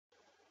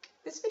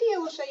This video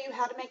will show you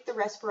how to make the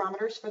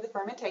respirometers for the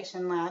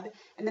fermentation lab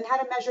and then how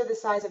to measure the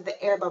size of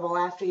the air bubble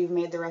after you've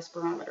made the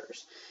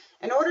respirometers.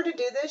 In order to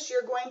do this,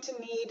 you're going to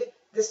need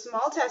the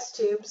small test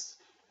tubes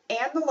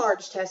and the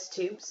large test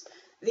tubes.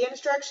 The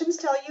instructions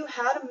tell you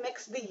how to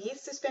mix the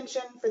yeast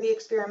suspension for the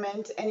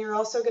experiment, and you're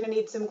also going to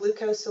need some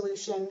glucose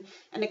solution,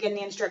 and again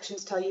the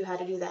instructions tell you how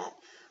to do that.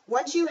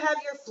 Once you have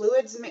your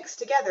fluids mixed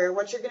together,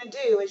 what you're going to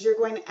do is you're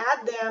going to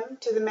add them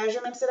to the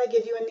measurements that I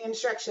give you in the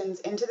instructions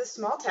into the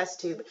small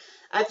test tube.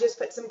 I've just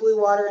put some blue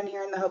water in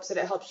here in the hopes that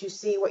it helps you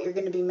see what you're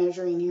going to be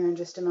measuring here in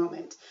just a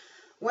moment.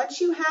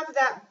 Once you have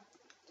that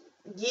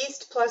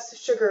yeast plus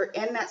sugar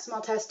in that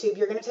small test tube,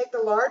 you're going to take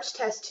the large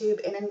test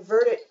tube and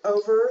invert it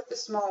over the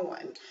small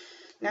one.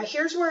 Now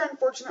here's where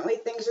unfortunately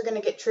things are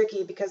going to get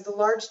tricky because the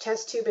large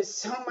test tube is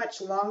so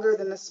much longer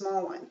than the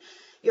small one.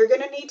 You're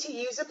going to need to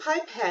use a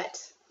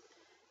pipette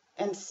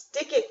and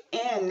stick it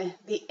in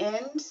the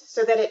end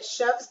so that it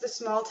shoves the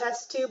small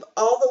test tube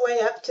all the way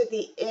up to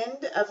the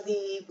end of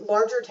the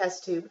larger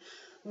test tube.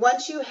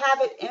 Once you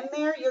have it in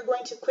there, you're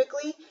going to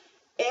quickly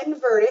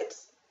invert it,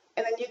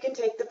 and then you can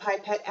take the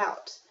pipette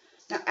out.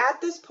 Now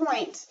at this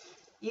point,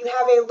 you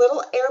have a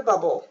little air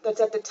bubble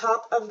that's at the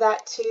top of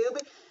that tube,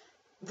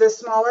 the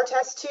smaller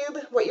test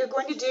tube. What you're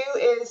going to do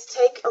is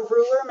take a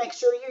ruler, make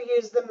sure you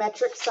use the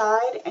metric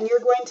side, and you're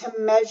going to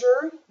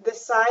measure the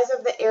size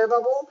of the air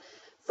bubble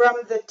from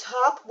the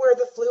top where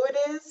the fluid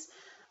is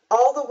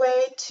all the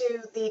way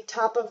to the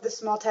top of the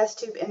small test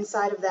tube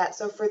inside of that.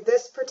 So for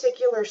this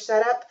particular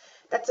setup,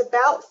 that's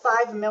about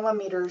 5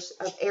 millimeters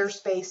of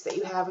airspace that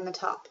you have in the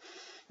top.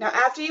 Now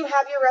after you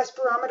have your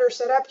respirometer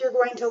set up, you're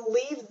going to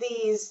leave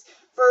these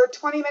for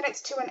 20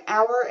 minutes to an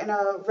hour in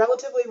a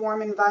relatively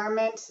warm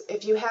environment.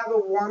 If you have a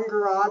warm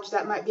garage,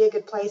 that might be a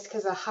good place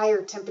because a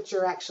higher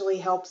temperature actually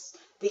helps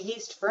the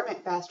yeast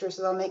ferment faster,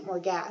 so they'll make more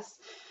gas.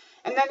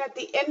 And then at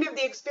the end of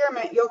the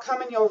experiment, you'll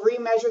come and you'll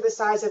remeasure the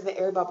size of the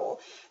air bubble.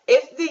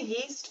 If the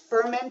yeast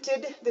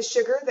fermented the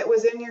sugar that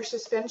was in your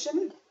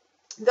suspension,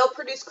 they'll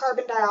produce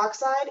carbon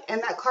dioxide,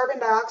 and that carbon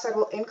dioxide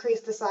will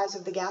increase the size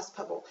of the gas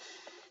bubble.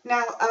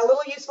 Now, a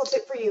little useful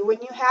tip for you,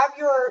 when you have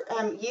your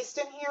yeast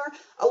in here,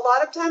 a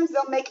lot of times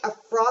they'll make a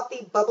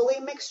frothy, bubbly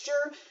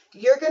mixture.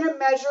 You're going to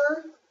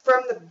measure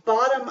from the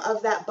bottom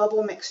of that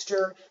bubble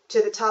mixture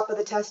to the top of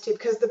the test tube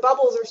because the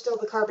bubbles are still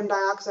the carbon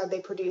dioxide they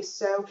produce.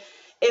 So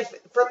if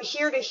from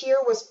here to here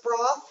was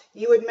froth,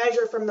 you would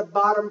measure from the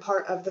bottom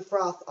part of the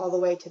froth all the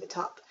way to the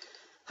top.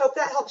 Hope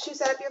that helps you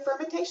set up your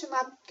fermentation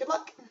lab. Good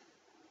luck.